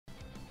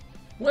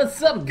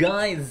What's up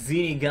guys,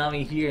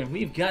 Zenigami here, and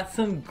we've got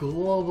some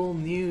global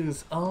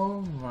news.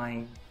 Oh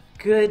my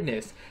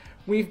goodness.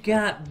 We've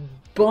got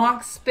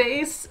box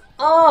space.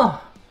 Oh,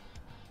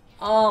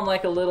 I'm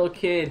like a little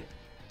kid.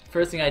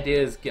 First thing I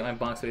did is get my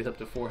box space up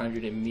to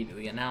 400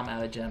 immediately, and now I'm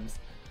out of gems.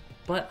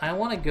 But I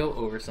want to go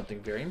over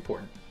something very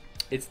important.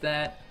 It's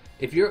that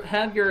if you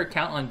have your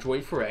account on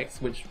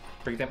Droid4x, which,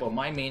 for example,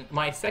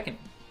 my second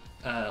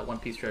One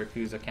Piece Treasure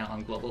Cruise account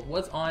on global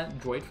was on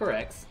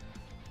Droid4x.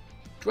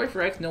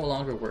 Droid4x no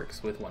longer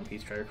works with One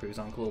Piece Treasure Cruise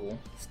on global.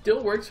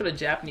 Still works for the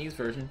Japanese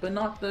version, but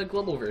not the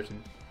global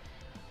version.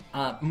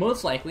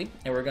 Most likely,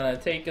 and we're going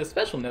to take a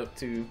special note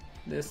to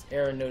this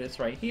error notice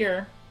right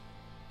here,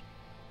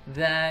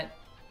 that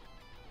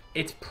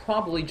it's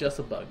probably just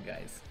a bug,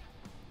 guys.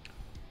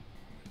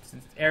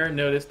 Since error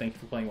notice, thank you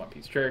for playing One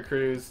Piece Treasure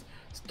Cruise.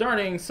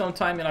 Starting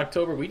sometime in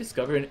October, we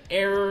discovered an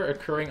error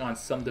occurring on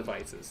some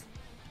devices.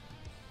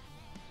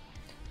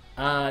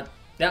 That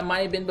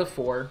might have been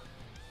before,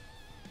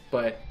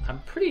 but I'm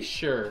pretty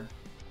sure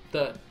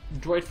the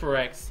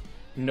Droid4x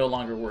no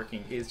longer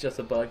working is just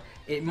a bug.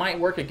 It might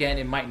work again,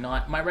 it might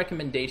not. My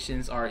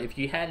recommendations are, if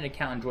you had an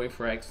account on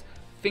Droid4x,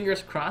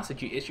 fingers crossed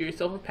that you issue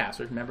yourself a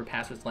password. Remember,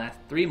 passwords last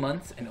 3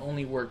 months and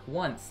only work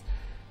once.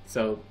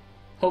 So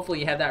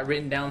hopefully you have that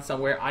written down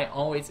somewhere. I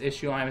always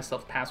issue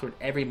myself a password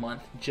every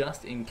month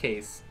just in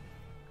case.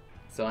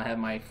 So I have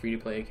my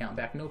free-to-play account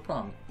back, no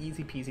problem.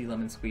 Easy peasy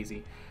lemon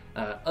squeezy.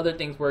 Other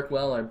things work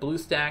well are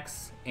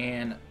BlueStacks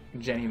and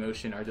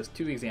Genymotion are just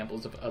two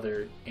examples of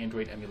other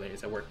Android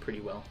emulators that work pretty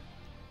well.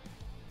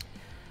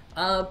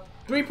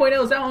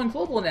 3.0 is out on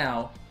global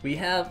now. We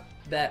have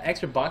that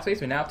extra box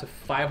space. We're now up to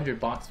 500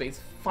 box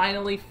space.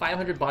 Finally,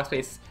 500 box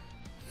space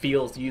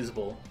feels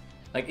usable.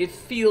 Like, it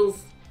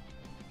feels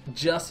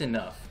just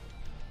enough.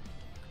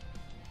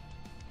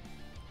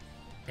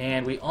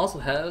 And we also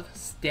have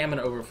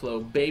stamina overflow.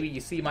 Baby,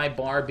 you see my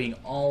bar being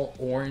all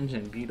orange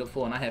and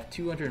beautiful, and I have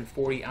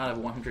 240 out of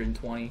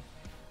 120.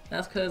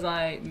 That's because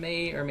I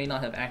may or may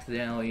not have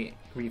accidentally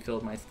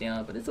refilled my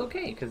stamina, but it's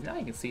okay, because now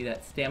you can see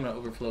that stamina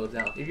overflow is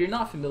out. If you're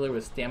not familiar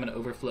with stamina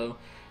overflow,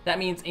 that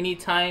means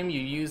anytime you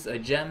use a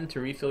gem to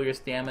refill your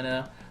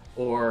stamina,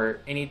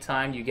 or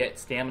anytime you get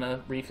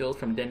stamina refilled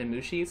from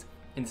Dendemushis,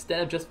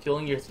 instead of just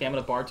filling your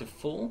stamina bar to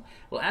full,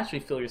 will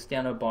actually fill your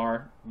stamina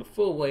bar the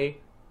full way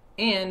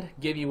and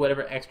give you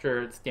whatever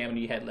extra stamina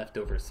you had left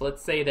over. So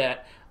let's say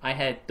that I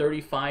had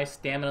 35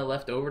 stamina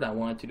left over and I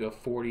wanted to do a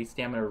 40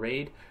 stamina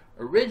raid.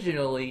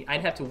 Originally,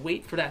 I'd have to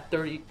wait for that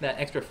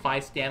extra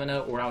 5 stamina,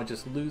 or I would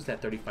just lose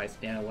that 35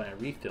 stamina when I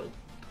refilled.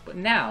 But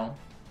now,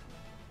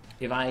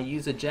 if I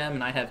use a gem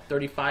and I have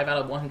 35 out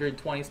of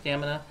 120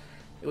 stamina,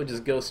 it would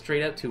just go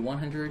straight up to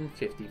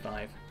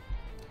 155.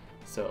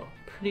 So,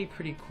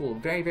 pretty cool.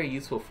 Very, very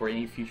useful for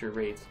any future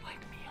raids. Like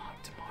me on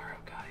tomorrow,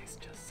 guys.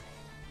 Just saying.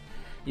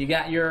 You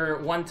got your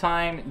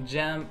one-time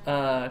gem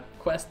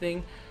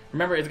questing.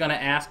 Remember, it's going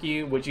to ask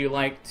you, would you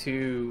like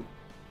to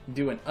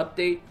do an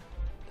update?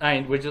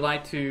 Would you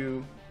like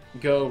to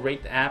go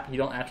rate the app? You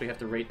don't actually have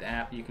to rate the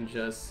app. You can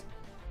just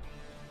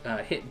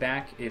hit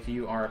back if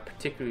you are a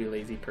particularly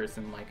lazy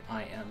person like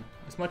I am.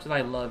 As much as I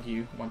love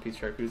you, One Piece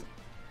Treasure Cruise,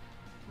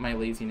 my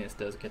laziness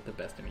does get the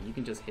best of me. You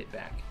can just hit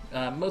back.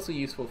 Mostly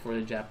useful for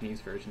the Japanese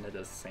version that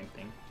does the same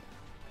thing.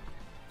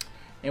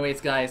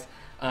 Anyways, guys,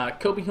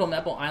 Coby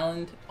Helmeppo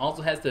Island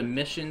also has the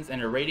missions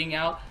and a rating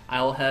out.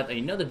 I will have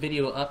another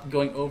video up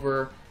going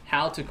over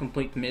how to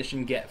complete the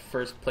mission, get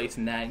first place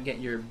in that, and get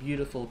your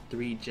beautiful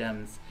 3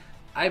 gems.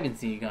 I've been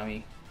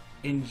Zenigami.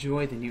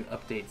 Enjoy the new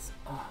updates.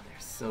 Oh, they're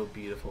so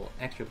beautiful.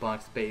 Extra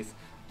box space,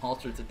 all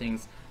sorts of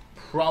things.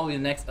 Probably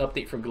the next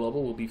update for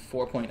global will be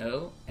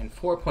 4.0, and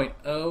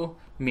 4.0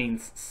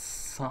 means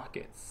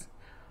sockets.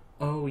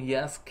 Oh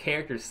yes,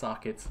 character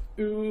sockets.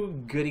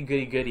 Ooh, goody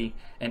goody goody.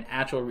 An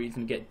actual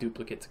reason to get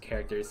duplicates of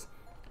characters.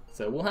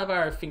 So we'll have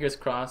our fingers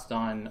crossed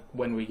on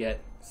when we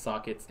get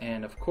sockets,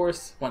 and of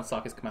course, once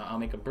sockets come out, I'll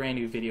make a brand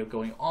new video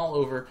going all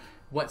over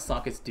what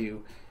sockets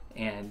do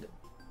and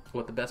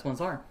what the best ones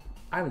are.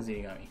 I've been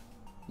Zenigami.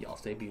 Y'all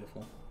stay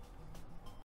beautiful.